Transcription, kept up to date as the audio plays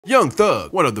Young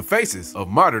Thug, one of the faces of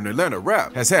modern Atlanta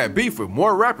rap, has had beef with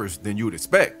more rappers than you'd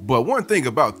expect. But one thing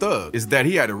about Thug is that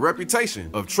he had a reputation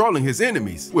of trolling his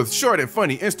enemies with short and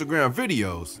funny Instagram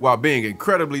videos while being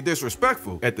incredibly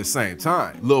disrespectful at the same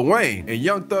time. Lil Wayne and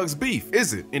Young Thug's beef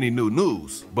isn't any new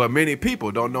news, but many people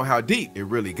don't know how deep it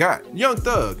really got. Young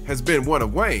Thug has been one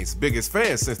of Wayne's biggest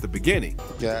fans since the beginning.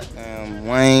 Got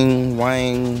Wayne,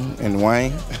 and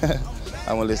Wayne.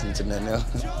 I won't listen to nothing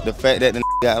else. The fact that the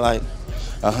got like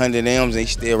 100 M's and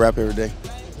he still rap every day.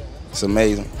 It's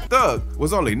amazing. Thug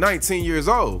was only 19 years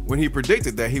old when he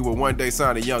predicted that he would one day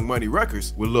sign to Young Money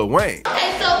Records with Lil Wayne.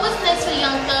 Okay, so what's next for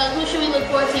Young Thug? Who should we look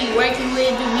forward to you working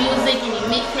with? Do music? Any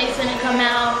mixtapes gonna come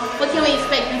out? What can we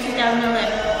expect in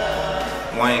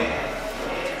 2011? Wayne,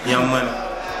 Young Money.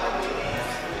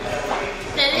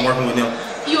 I'm working with them.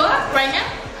 You are right now?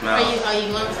 No. Are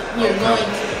you going to? You're going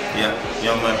to. Yeah,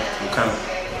 Young Money. I'm coming.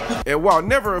 And while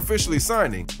never officially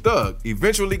signing, Thug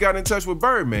eventually got in touch with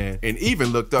Birdman and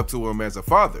even looked up to him as a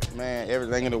father. Man,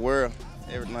 everything in the world,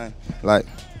 everything. Like,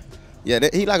 yeah,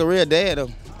 he like a real dad though.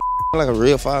 Like a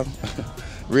real father,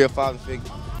 real father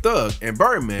figure. Thug and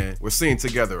Birdman were seen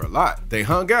together a lot. They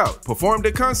hung out, performed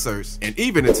at concerts, and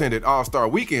even attended All-Star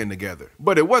Weekend together.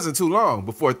 But it wasn't too long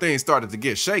before things started to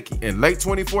get shaky. In late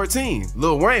 2014,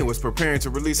 Lil Wayne was preparing to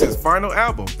release his final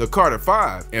album, The Carter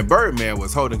 5, and Birdman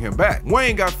was holding him back.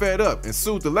 Wayne got fed up and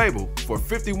sued the label for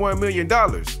 $51 million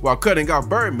while cutting off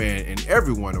Birdman and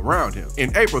everyone around him.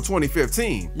 In April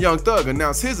 2015, Young Thug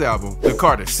announced his album, The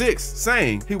Carter 6,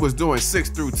 saying he was doing 6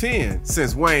 through 10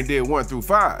 since Wayne did 1 through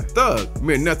 5. Thug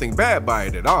meant nothing bad by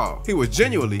it at all. He was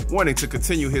genuinely wanting to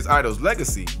continue his idol's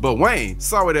legacy, but Wayne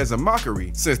saw it as a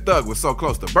mockery since Thug was so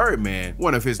close to Birdman,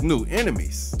 one of his new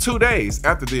enemies. 2 days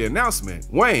after the announcement,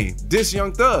 Wayne dissed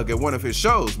Young Thug at one of his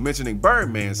shows, mentioning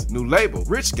Birdman's new label,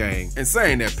 Rich Gang, and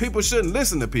saying that people shouldn't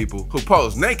listen to people who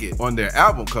pose naked on their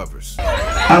album covers.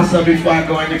 Also, before I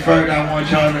go any further, I want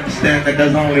y'all to understand that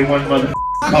there's only one mother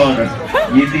Carter.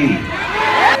 You need.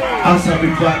 Also,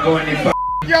 before I go any further,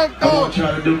 I want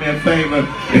y'all to do me a favor.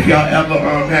 If y'all ever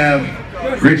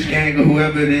have Rich Gang or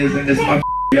whoever it is in this motherfucker,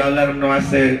 y'all let them know I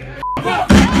said.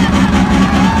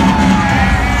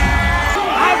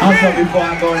 Also, before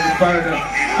I go any further,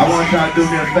 I want y'all to do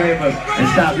me a favor and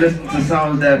stop listening to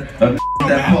songs that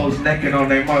pose naked on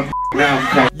their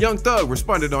motherfucker. Young Thug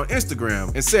responded on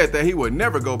Instagram and said that he would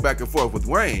never go back and forth with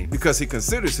Wayne because he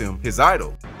considers him his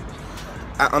idol.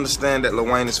 I understand that Lil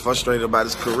Wayne is frustrated about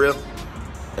his career,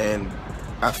 and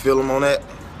I feel him on that,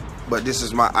 but this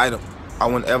is my idol. I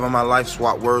wouldn't ever in my life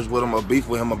swap words with him or beef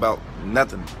with him about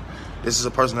nothing. This is a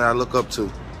person that I look up to.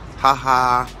 Ha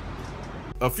ha.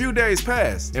 A few days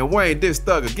passed and Wayne dissed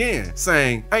Thug again,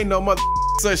 saying ain't no mother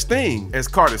such thing as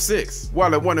Carter 6,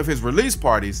 while at one of his release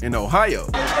parties in Ohio.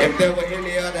 If there were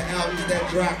any other albums that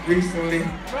dropped recently,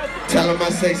 tell them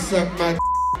I say suck my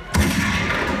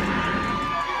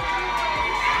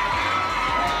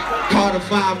Carter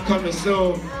 5 coming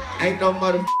soon. Ain't no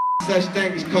mother such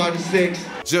thing as Carter 6.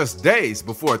 Just days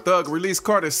before Thug released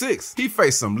Carter 6, he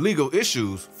faced some legal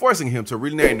issues, forcing him to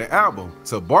rename the album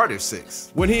to Barter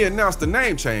 6. When he announced the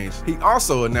name change, he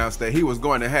also announced that he was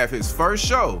going to have his first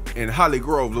show in Holly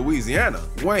Grove, Louisiana,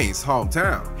 Wayne's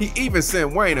hometown. He even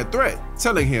sent Wayne a threat,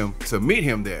 telling him to meet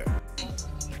him there.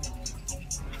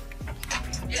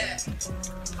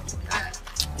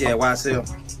 Yeah, YSL.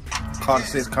 Carter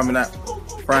 6 coming out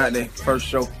Friday, first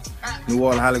show. New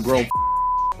Orleans, Holly Grove.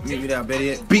 Meet me there,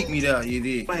 better beat me there, you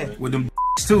did. With them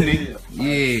too, nigga.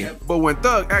 Yeah. But when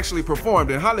Thug actually performed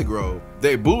in Holly Grove,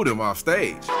 they booed him off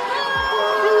stage.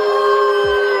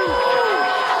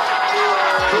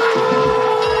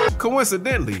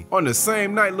 Coincidentally, on the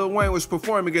same night Lil Wayne was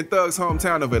performing in Thug's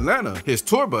hometown of Atlanta, his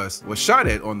tour bus was shot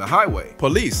at on the highway.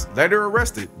 Police later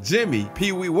arrested Jimmy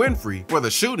Pee Wee Winfrey for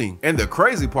the shooting, and the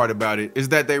crazy part about it is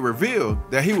that they revealed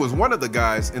that he was one of the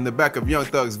guys in the back of Young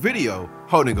Thug's video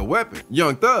holding a weapon.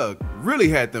 Young Thug really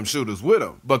had them shooters with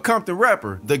him. But Compton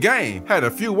rapper The Game had a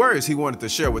few words he wanted to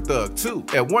share with Thug too.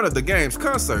 At one of The Game's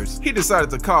concerts, he decided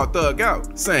to call Thug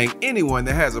out, saying anyone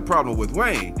that has a problem with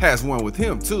Wayne has one with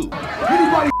him too.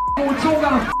 Anybody with you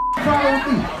gotta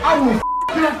follow me. I will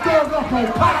get Thug up on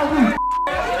power.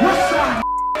 What's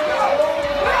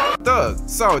up? Thug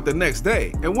saw it the next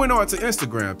day and went on to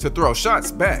Instagram to throw shots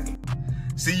back.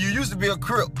 See, you used to be a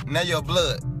Crip, now you're a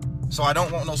Blood. So I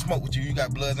don't want no smoke with you. You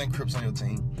got Bloods and Crips on your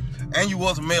team. And you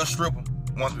was a male stripper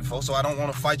once before, so I don't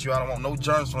want to fight you. I don't want no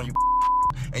germs on you.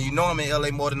 And you know I'm in LA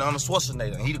more than Arnold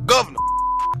Schwarzenegger, and he the governor.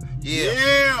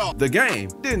 Yeah. The Game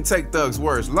didn't take Thug's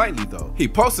words lightly though. He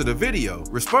posted a video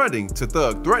responding to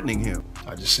Thug threatening him.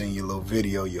 I just seen your little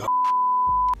video. You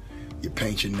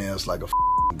paint your nails like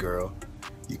a girl.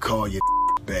 You call your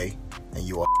bay, and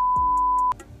you a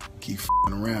keep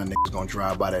around, niggas gonna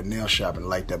drive by that nail shop and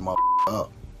light that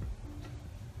up.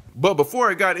 But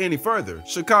before it got any further,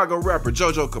 Chicago rapper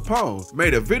JoJo Capone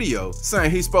made a video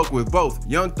saying he spoke with both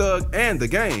Young Thug and The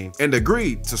Game and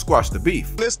agreed to squash the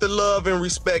beef. It's the love and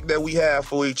respect that we have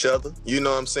for each other, you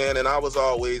know what I'm saying? And I was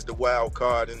always the wild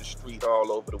card in the street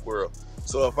all over the world.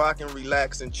 So if I can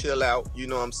relax and chill out, you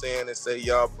know what I'm saying, and say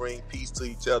y'all bring peace to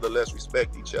each other, let's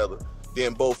respect each other,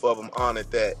 then both of them honored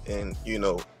that, and you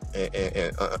know,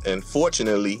 and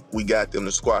fortunately, we got them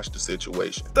to squash the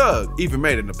situation. Thug even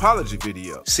made an apology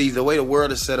video. See, the way the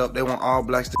world is set up, they want all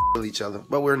blacks to kill each other,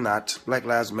 but we're not. Black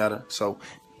lives matter. So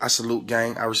I salute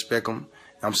Gang. I respect him.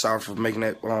 I'm sorry for making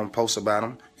that post about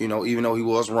him. You know, even though he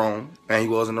was wrong, and he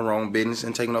was in the wrong business,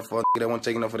 and taking up for that wasn't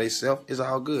taking up for themselves, it's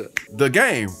all good. The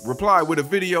Game replied with a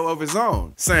video of his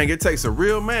own, saying it takes a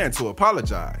real man to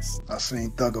apologize. I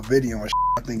seen Thug a video and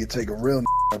I think it take a real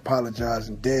to apologize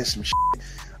and dead some shit.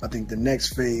 I think the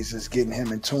next phase is getting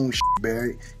him and Tune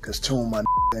buried, cause Tune my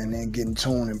and then getting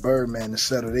Tune and Birdman to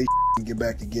settle they and get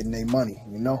back to getting their money,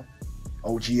 you know?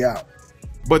 OG out.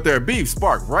 But their beef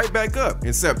sparked right back up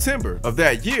in September of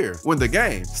that year when The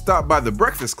Game stopped by the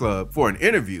Breakfast Club for an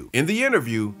interview. In the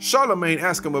interview, Charlamagne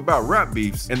asked him about rap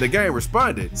beefs, and The Game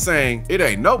responded saying it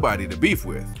ain't nobody to beef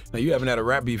with. Now you haven't had a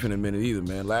rap beef in a minute either,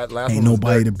 man. Last ain't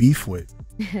nobody to beef with.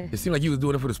 It seemed like you was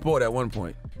doing it for the sport at one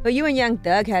point. But you and Young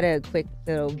Thug had a quick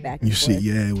little back and forth. You see,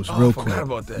 yeah, it was real quick. I forgot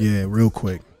about that. Yeah, real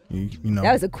quick. You know.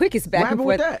 That was the quickest back and forth.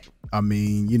 What happened with that? I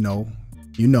mean, you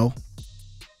know,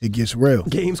 it gets real.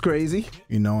 Game's crazy.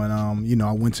 You know, and you know,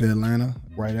 I went to Atlanta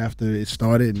right after it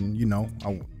started, and you know,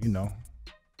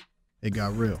 it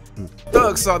got real.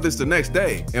 Thug saw this the next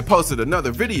day and posted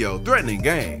another video threatening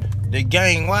Game. The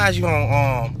Gang, why is you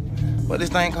on what this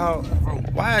thing called?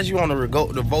 Why is you on the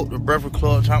vote the Breakfast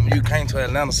Club talking you came to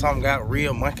Atlanta, something got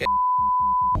real monkey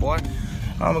boy?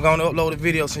 I'm gonna upload a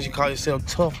video since you call yourself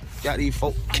tough. Got these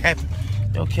folk capping.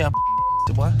 Yo, cap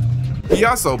boy. He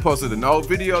also posted an old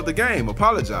video of The Game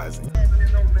apologizing.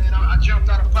 I jumped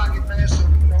out of pocket, man, so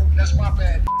you know, that's my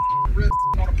bad. Real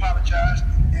don't apologize.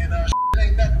 And it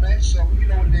ain't nothing, man. So you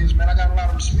know what it is, man. I got a lot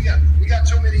of respect. We got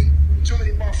too many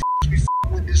motherfuckers we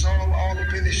with this all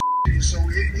up in this shit. So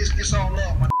it's all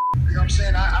love, man. You know what I'm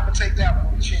saying? I'm gonna take that one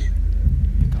on the chin.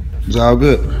 It's all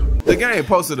good. The Game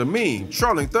posted a meme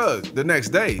trolling Thug the next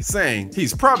day saying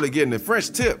he's probably getting a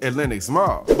French tip at Lenox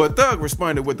Mall. But Thug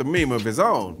responded with a meme of his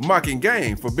own, mocking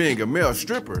Game for being a male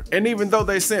stripper. And even though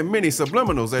they sent many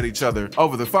subliminals at each other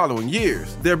over the following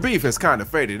years, their beef has kind of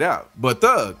faded out. But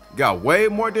Thug got way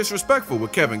more disrespectful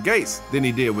with Kevin Gates than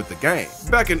he did with The Game.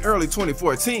 Back in early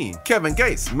 2014, Kevin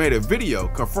Gates made a video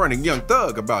confronting Young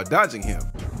Thug about dodging him.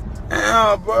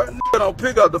 Damn, bro, don't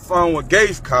pick up the phone when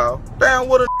Gates call. Damn,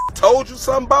 what a told you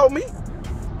something about me?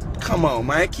 Come on,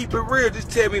 man, keep it real.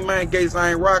 Just tell me, man, Gates,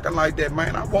 I ain't rocking like that,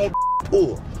 man. I won't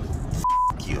pull.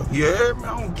 You. Yeah, man,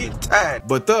 I don't get tired.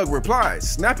 But Thug replied,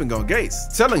 snapping on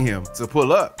Gates, telling him to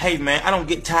pull up. Hey, man, I don't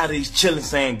get tired of these chillin'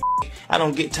 saying I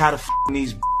don't get tired of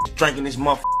these drinking this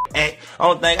motherfucking act.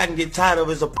 Only thing I can get tired of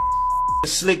is a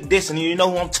slick diss, and you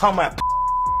know who I'm talking about.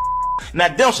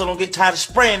 Now, them so don't get tired of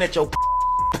spraying at your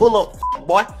pull up,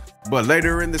 boy. But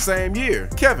later in the same year,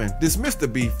 Kevin dismissed the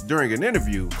beef during an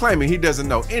interview, claiming he doesn't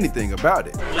know anything about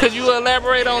it. Could you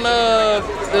elaborate on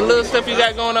the little stuff you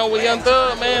got going on with Young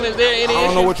Thug, man? Is there any I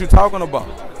don't know what you're talking about.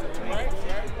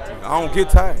 I don't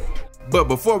get tired. But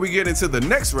before we get into the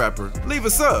next rapper, leave a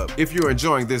sub if you're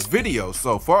enjoying this video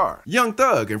so far. Young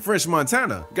Thug and French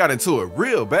Montana got into it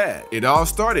real bad. It all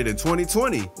started in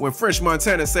 2020 when French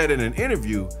Montana said in an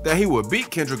interview that he would beat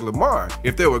Kendrick Lamar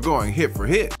if they were going hit for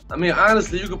hit. I mean,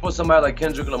 honestly, you could put somebody like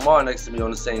Kendrick Lamar next to me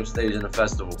on the same stage in a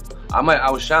festival. I might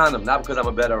outshine him, not because I'm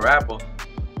a better rapper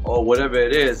or whatever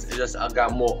it is, it's just I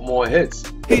got more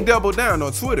hits. He doubled down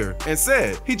on Twitter and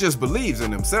said he just believes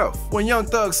in himself. When Young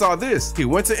Thug saw this, he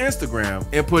went to Instagram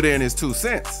and put in his 2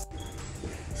 cents.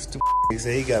 Stupid, he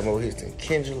said he got more hits than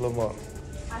Kendrick Lamar.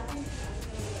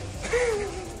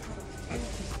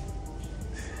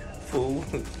 Fool.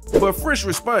 But French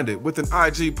responded with an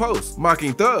IG post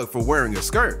mocking Thug for wearing a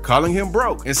skirt, calling him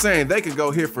broke, and saying they can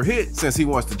go hit for hit since he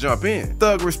wants to jump in.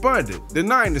 Thug responded,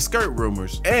 denying the skirt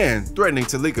rumors and threatening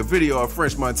to leak a video of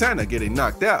French Montana getting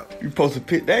knocked out. You posted a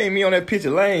picture, that ain't me on that picture,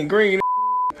 Lane Green.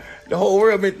 The whole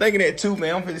world been thinking that too,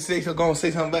 man. I'm 56, so gonna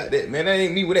say something about that, man. That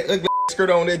ain't me with that ugly skirt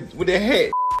on with that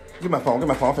hat. Get my phone, I'm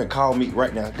finna call me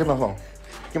right now. Get my phone.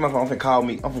 I'm finna call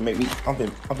me. I'm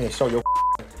finna show your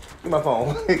Get my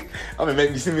phone. I'm gonna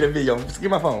make you send me the video. Just get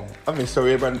my phone. I'm gonna show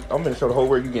everybody. I'm gonna show the whole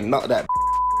world you getting knocked out.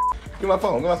 Get my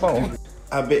phone.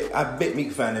 I bet me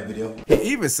can find that video.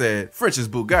 He even said French's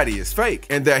Bugatti is fake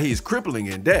and that he's crippling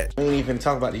in debt. We ain't even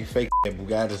talk about these fake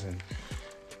Bugattis and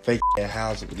fake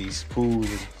houses with these pools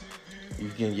and you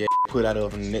getting your put out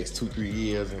of in the next 2-3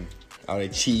 years and all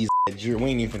that cheese jewelry. We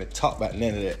ain't even finna talk about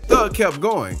none of that. Thug kept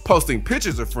going, posting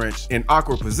pictures of French in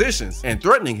awkward positions and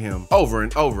threatening him over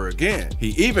and over again. He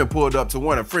even pulled up to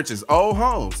one of French's old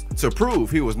homes to prove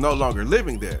he was no longer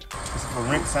living there. This is for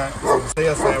rent sign, it's a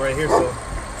sale sign right here, so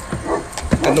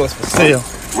I know it's for sale.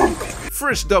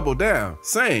 French doubled down,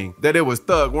 saying that it was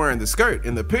Thug wearing the skirt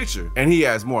in the picture and he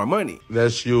has more money.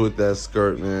 That's you with that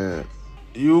skirt, man.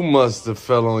 You must have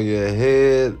fell on your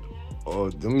head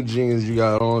or them jeans you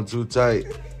got on too tight.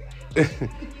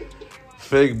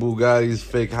 Fake Bugattis,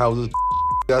 fake houses.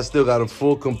 I still got a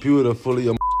full computer full of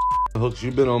your hooks.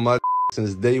 You've been on my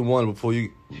since day one before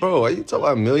you... Bro, are you talking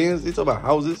about millions? You talking about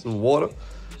houses and water?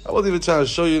 I wasn't even trying to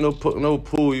show you no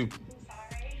pool.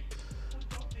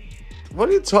 What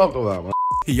are you talking about, man?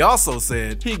 He also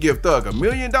said he'd give Thug $1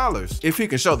 million if he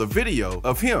can show the video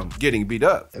of him getting beat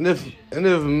up. And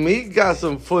if Meek got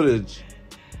some footage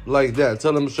like that,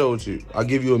 tell him to show it to you. I'll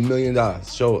give you $1 million.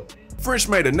 Show it. French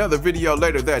made another video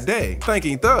later that day,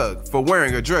 thanking Thug for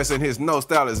wearing a dress in his No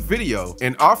Stylist video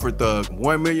and offered Thug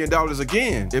 $1 million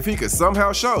again if he could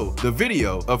somehow show the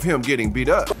video of him getting beat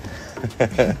up.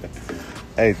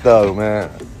 Hey, Thug, man.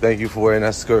 Thank you for wearing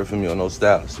that skirt for me on No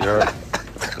Stylist, you heard?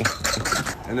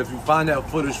 And if you find that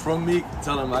footage from me,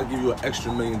 tell him I'll give you an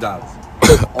extra $1 million.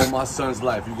 On my son's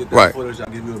life. You get that footage,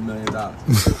 I'll give you $1 million.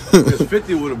 Because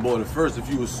 50 would have bought it first. If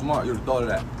you was smart, you'd have thought of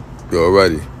that. You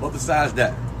already. But besides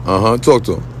that. Talk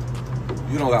to him.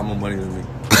 You don't got more money than me.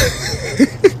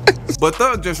 But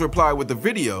Thug just replied with the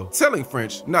video, telling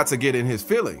French not to get in his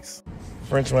feelings.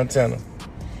 French Montana.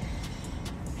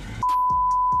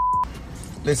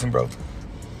 Listen, bro.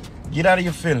 Get out of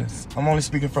your feelings. I'm only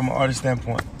speaking from an artist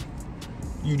standpoint.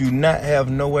 You do not have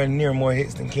nowhere near more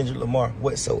hits than Kendrick Lamar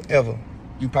whatsoever.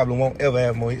 You probably won't ever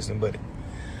have more hits than Buddy.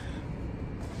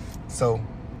 So,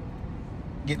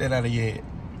 get that out of your head.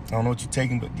 I don't know what you're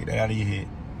taking, but get that out of your head.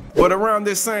 But around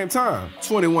this same time,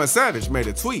 21 Savage made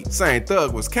a tweet saying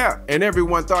Thug was capped, and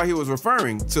everyone thought he was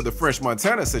referring to the French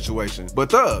Montana situation.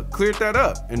 But Thug cleared that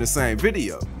up in the same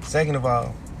video. Second of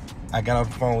all, I got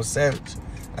off the phone with Savage.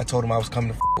 I told him I was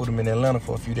coming to with him in Atlanta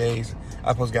for a few days.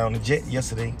 I supposed to get on the jet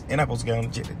yesterday, and I supposed to get on the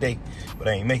jet today, but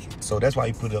I ain't make it. So that's why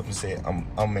he put it up and said,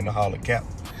 I'm in the holler cap.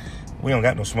 We don't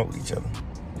got no smoke with each other.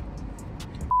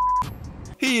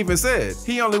 He even said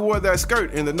he only wore that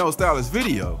skirt in the No Stylist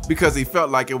video because he felt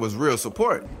like it was real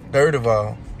support. Third of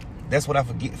all, that's what I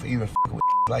forget for even with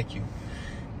like you.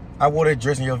 I wore that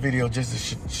dress in your video just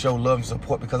to show love and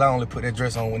support because I only put that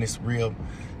dress on when it's real,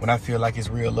 when I feel like it's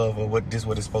real love or what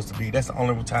it's supposed to be. That's the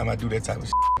only time I do that type of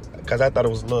shit. Because I thought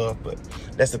it was love, but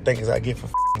that's the things I get for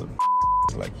with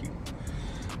like you.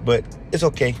 But it's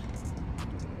okay.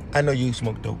 I know you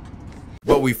smoke dope.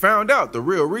 But we found out the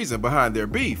real reason behind their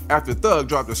beef after Thug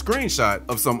dropped a screenshot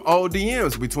of some old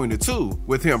DMs between the two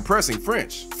with him pressing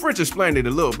French. French explained it a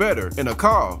little better in a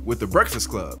call with the Breakfast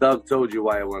Club. Thug told you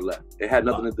why I went left. It had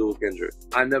nothing to do with Kendrick.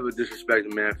 I never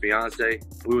disrespected my fiance.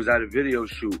 We was at a video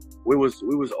shoot. We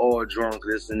was all drunk,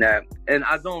 this and that. And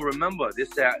I don't remember. This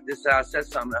I said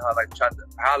something to her, like tried to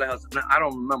holler at her. I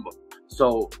don't remember.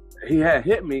 So he had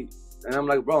hit me, and I'm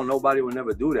like, bro, nobody would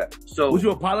never do that. So would you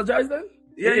apologize then?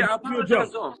 Yeah, I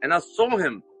apologized to him. And I saw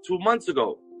him 2 months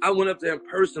ago. I went up to him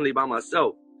personally by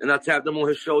myself. And I tapped him on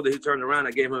his shoulder. He turned around.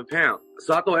 I gave him a pound.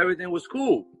 So I thought everything was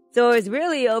cool. So it was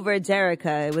really over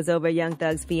Jerica. It was over Young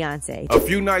Thug's fiance. A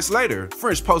few nights later,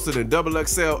 French posted a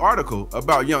XXL article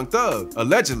about Young Thug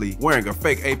allegedly wearing a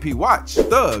fake AP watch.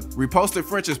 Thug reposted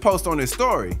French's post on his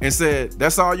story and said,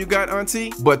 "That's all you got,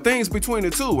 auntie?" But things between the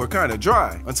two were kind of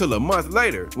dry until a month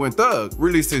later when Thug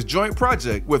released his joint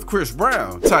project with Chris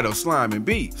Brown titled Slime and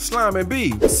B. Slime and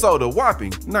B sold a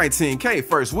whopping 19K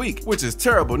first week, which is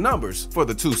terrible numbers for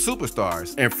the two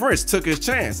superstars. And French took his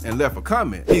chance and left a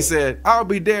comment. He said, "I'll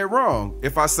be dead wrong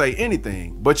if I say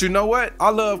anything, but you know what?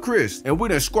 I love Chris and we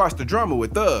done squashed the drama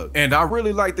with Thug, and I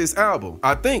really like this album.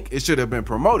 I think it should have been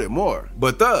promoted more."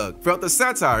 But Thug felt the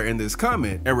satire in this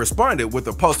comment and responded with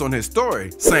a post on his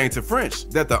story saying to French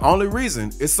that the only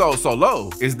reason it sold so low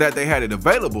is that they had it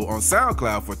available on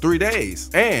SoundCloud for 3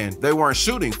 days and they weren't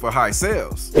shooting for high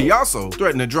sales. He also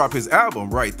threatened to drop his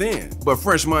album right then, but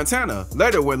French Montana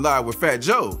later went live with Fat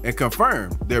Joe and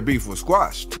confirmed their beef was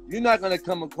squashed. You're not gonna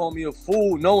come and call me a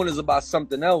fool knowing it's about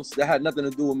something else that had nothing to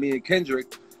do with me and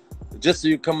Kendrick, just so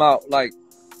you come out like,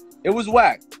 it was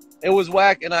whack. It was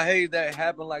whack, and I hate that it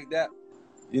happened like that.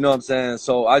 You know what I'm saying?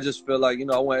 So I just feel like,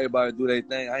 I want everybody to do their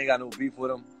thing. I ain't got no beef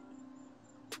with them.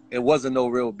 It wasn't no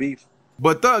real beef.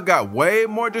 But Thug got way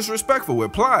more disrespectful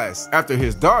with Plies after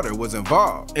his daughter was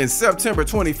involved. In September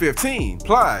 2015,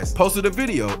 Plies posted a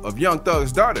video of Young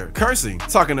Thug's daughter cursing,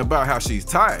 talking about how she's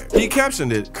tired. He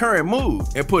captioned it "current mood"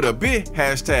 and put a big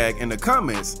hashtag in the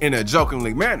comments in a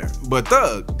jokingly manner. But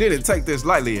Thug didn't take this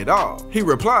lightly at all. He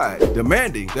replied,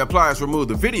 demanding that Plies remove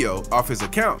the video off his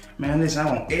account. Man, listen,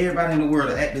 I want everybody in the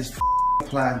world to act this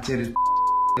Plies and tell this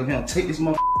if he don't take this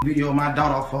video of my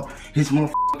daughter off of his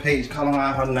page, calling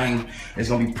out her name, it's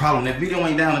gonna be a problem. That video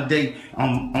ain't down today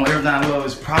on Everything I Love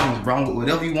is problems, bro. With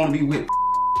whatever you want to be with.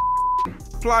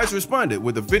 Plies responded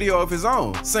with a video of his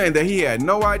own, saying that he had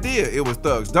no idea it was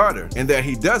Thug's daughter and that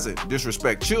he doesn't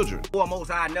disrespect children. Foremost,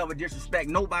 I never disrespect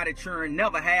nobody, children,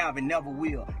 never have and never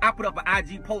will. I put up an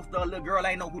IG poster of a little girl,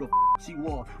 I ain't know who the she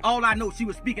was. All I know, she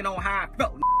was speaking on how I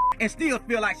felt and still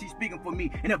feel like she's speaking for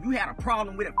me. And if you had a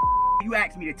problem with it, you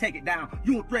asked me to take it down.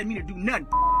 You don't threaten me to do nothing.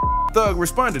 Thug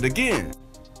responded again.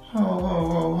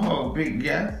 Oh, big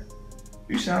guy.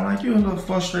 You sound like you a little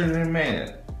frustrated and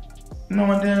mad.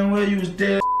 Knowing damn well you was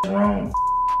dead wrong.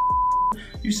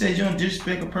 You said you don't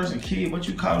disrespect a person's kid, but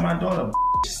you called my daughter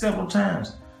several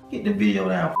times. Get the video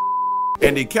down.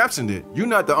 And he captioned it, "You're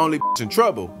not the only in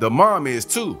trouble, the mom is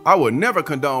too. I would never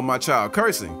condone my child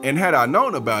cursing, and had I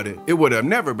known about it, it would have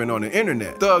never been on the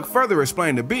internet." Thug further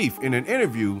explained the beef in an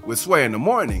interview with Sway in the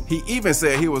Morning. He even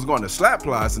said he was going to slap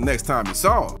Plies the next time he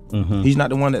saw him. He's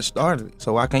not the one that started it,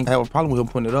 so I can't have a problem with him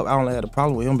putting it up. I only had a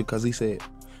problem with him because he said,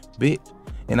 bitch.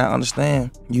 And I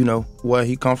understand, you know, where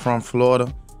he come from,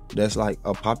 Florida. That's like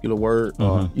a popular word,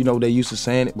 or, you know, they used to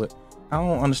saying it, but I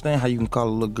don't understand how you can call a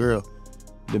little girl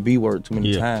the B word too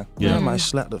many times. Man, I might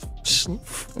slap the,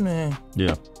 man.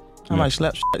 Yeah. I might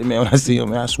slap the man when I see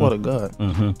him, man. I swear to God.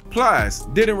 Plies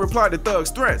didn't reply to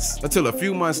Thug's threats until a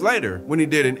few months later when he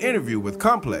did an interview with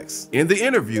Complex. In the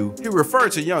interview, he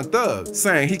referred to Young Thug,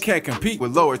 saying he can't compete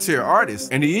with lower tier artists,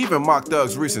 and he even mocked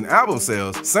Thug's recent album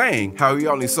sales, saying how he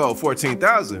only sold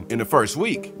 14,000 in the first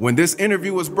week. When this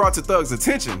interview was brought to Thug's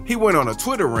attention, he went on a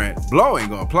Twitter rant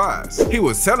blowing on Plies. He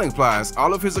was telling Plies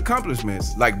all of his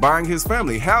accomplishments, like buying his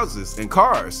family houses and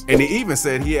cars, and he even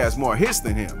said he has more hits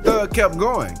than him. Thug kept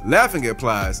going, laughing at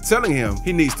Plies, telling him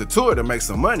he needs to tour to make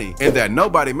some money and that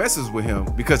nobody messes with him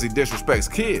because he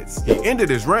disrespects kids. He ended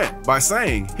his rant by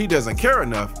saying he doesn't care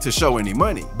enough to show any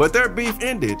money. But their beef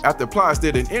ended after Plies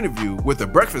did an interview with the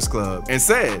Breakfast Club and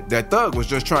said that Thug was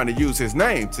just trying to use his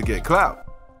name to get clout.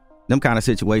 Them kind of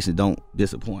situations don't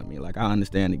disappoint me. Like, I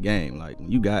understand the game. Like,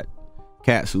 when you got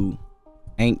cats who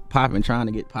ain't popping trying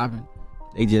to get popping,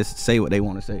 they just say what they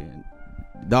want to say, and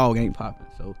the dog ain't popping.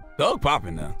 So Thug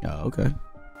popping now. Oh, okay.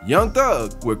 Young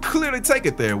Thug will clearly take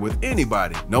it there with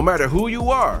anybody, no matter who you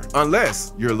are,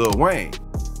 unless you're Lil Wayne.